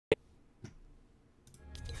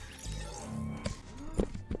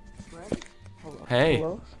Hey.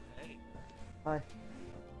 Hello? Hi.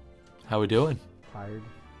 How we doing? Tired.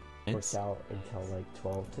 It's, Worked out until like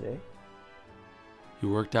 12 today. you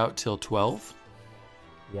worked out till 12?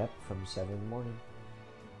 Yep, from 7 in the morning.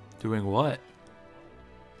 Doing what?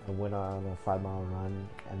 I went on a 5-mile run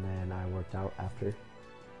and then I worked out after.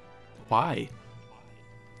 Why?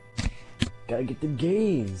 Gotta get the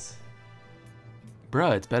gains.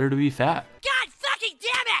 Bruh, it's better to be fat. God fucking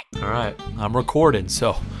damn it! Alright, I'm recording,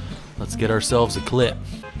 so let's get ourselves a clip.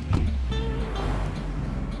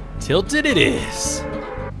 Tilted it is.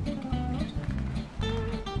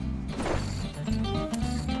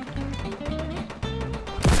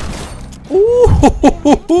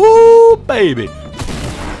 Ooh, baby.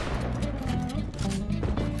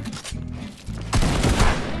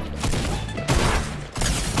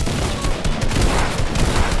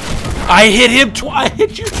 I hit him twice. I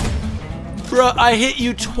hit you. Bruh, I hit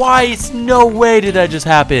you twice. No way did that just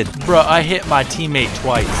happen. Bruh, I hit my teammate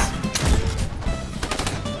twice.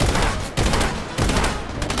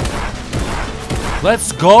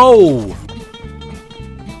 Let's go.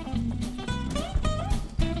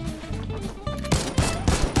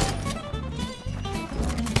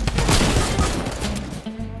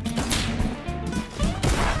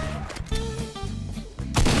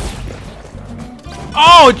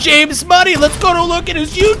 Oh, James Money, let's go to look at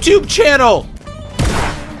his YouTube channel.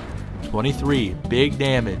 23, big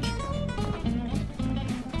damage.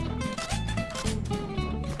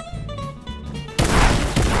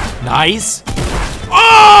 Nice.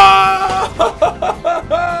 Oh!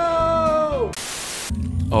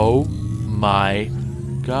 Oh my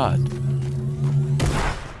God.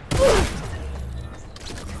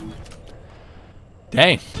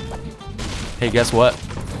 Dang. Hey, guess what?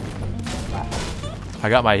 I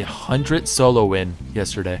got my 100th solo win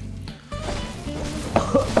yesterday.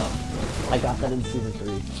 I got that in season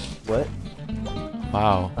 3. What?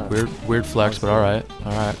 Wow, weird flex, but alright.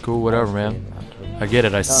 Alright, cool, whatever, man. I get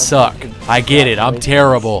it, I suck. I get it, I'm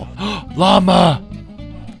terrible. Llama!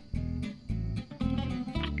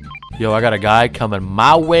 Yo, I got a guy coming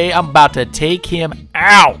my way. I'm about to take him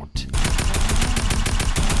out.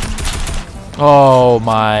 Oh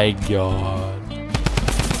my God.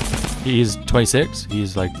 He's 26.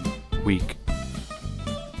 He's like weak.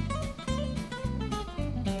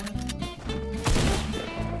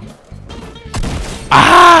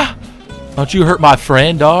 Ah! Don't you hurt my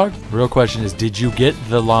friend, dog? Real question is, did you get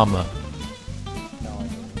the llama?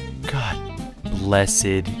 God,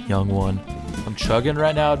 blessed young one. I'm chugging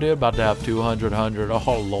right now, dude. About to have 200, 100.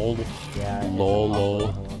 Oh, lol. Yeah. Lol,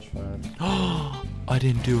 lol. I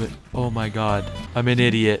didn't do it. Oh my God. I'm an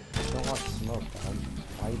idiot. Don't want smoke, man.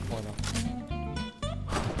 Why are you pulling up?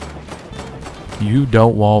 You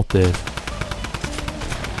don't want this.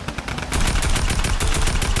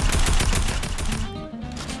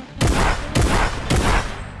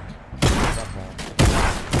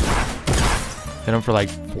 Hit him for like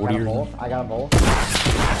 40 or I got a bowl.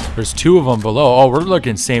 There's 2 of them below. Oh, we're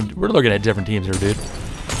looking at different teams here, dude.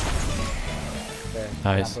 There.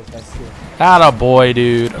 Nice. Atta Attaboy,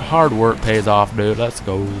 dude. Hard work pays off, dude. Let's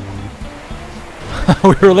go.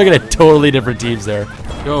 We were looking at totally different teams there.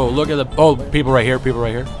 Yo, look at the... Oh, people right here. People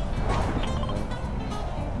right here.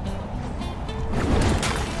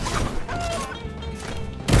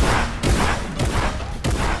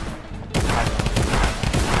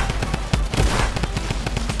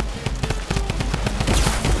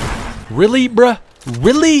 Really, bruh?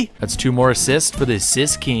 Really? That's 2 more assists for the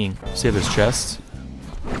assist king. See if there's chests.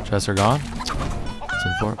 Chests are gone. It's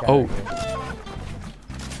in 4. Oh.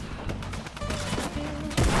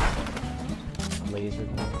 Laser.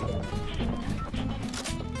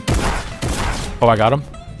 Oh, I got him.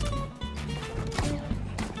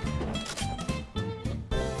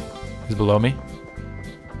 He's below me.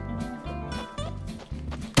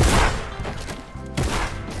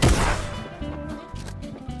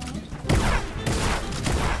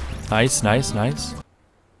 Nice, nice, nice.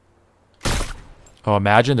 Oh,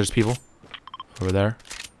 imagine there's people over there.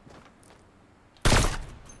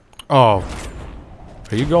 Oh.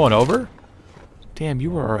 Are you going over? Damn,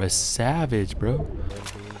 you are a savage, bro.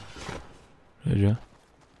 Did you?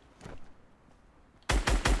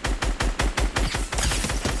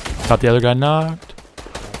 Got the other guy knocked.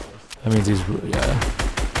 That means he's, yeah.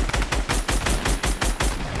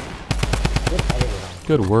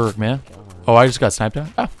 Good work, man. Oh, I just got sniped at?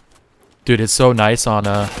 Oh. Dude, it's so nice on,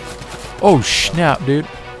 oh, snap, dude.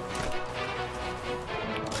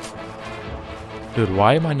 Dude,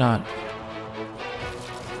 why am I not...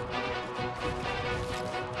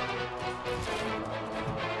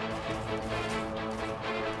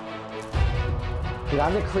 Dude,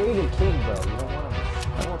 I'm the creative king, bro. You don't want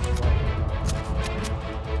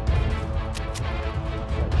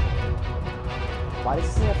Why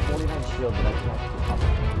does he have 49 shield but I can't keep up?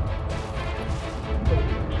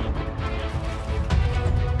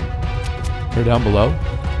 They're down below.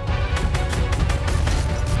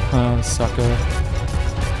 Sucker.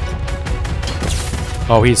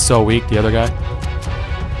 Oh, he's so weak, the other guy.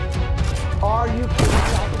 Are you kidding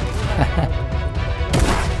me?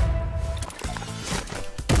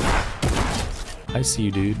 I see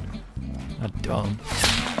you, dude. Not dumb.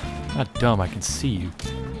 Not dumb, I can see you.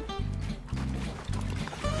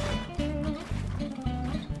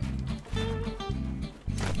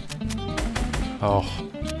 Oh.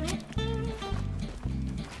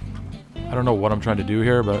 I don't know what I'm trying to do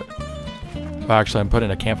here, but... Oh, actually, I'm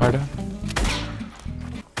putting a campfire down.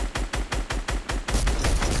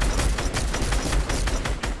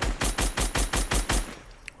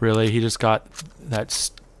 Really? He just got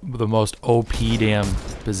the most OP damn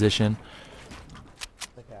position.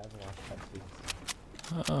 Okay, I haven't watched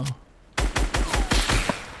that Uh-oh.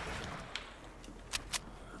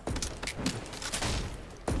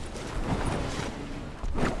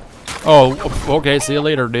 Oh, okay. See you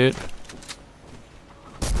later, dude.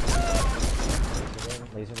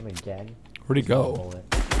 Laser him again. Where'd he go? Bullet.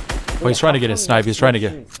 Oh, he's trying to get a snipe. He's trying to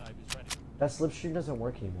get... That slipstream doesn't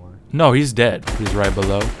work anymore. No, he's dead. He's right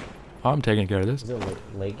below. Oh, I'm taking care of this. Is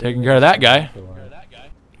it lake Taking care of that guy.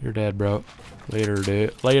 You're dead, bro. Later,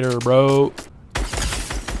 dude. Later, bro.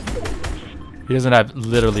 He doesn't have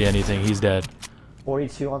literally anything. He's dead.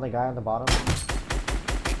 42 on the guy on the bottom.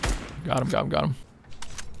 Got him, got him, got him.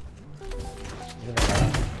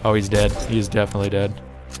 Oh, he's dead. He's definitely dead.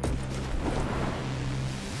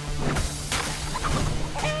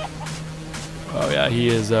 Oh, yeah, he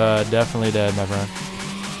is definitely dead, my friend.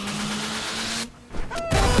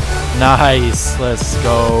 Nice. Let's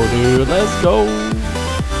go, dude. Let's go.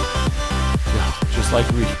 Just like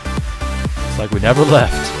we never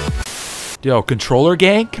left. Yo, controller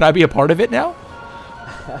gang? Can I be a part of it now?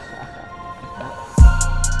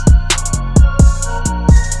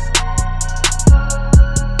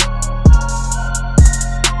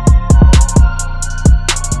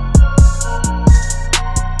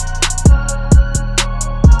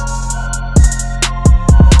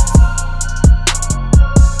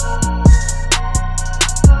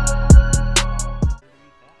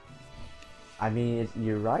 I mean,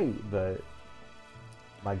 you're right, but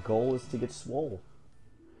my goal is to get swole.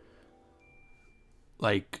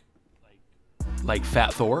 Like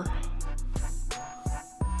Fat Thor?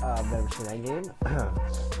 I've never seen that game.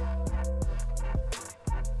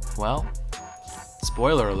 Well,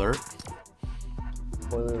 spoiler alert.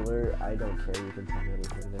 Spoiler alert, I don't care. You can tell me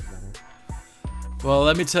anything. It doesn't matter. Well,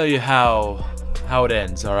 let me tell you how it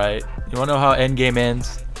ends, alright? You wanna know how Endgame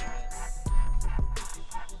ends?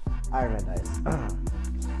 Iron Man dies.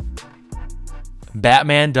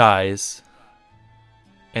 Batman dies,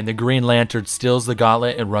 and the Green Lantern steals the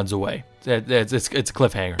gauntlet and runs away. It's a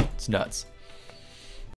cliffhanger. It's nuts.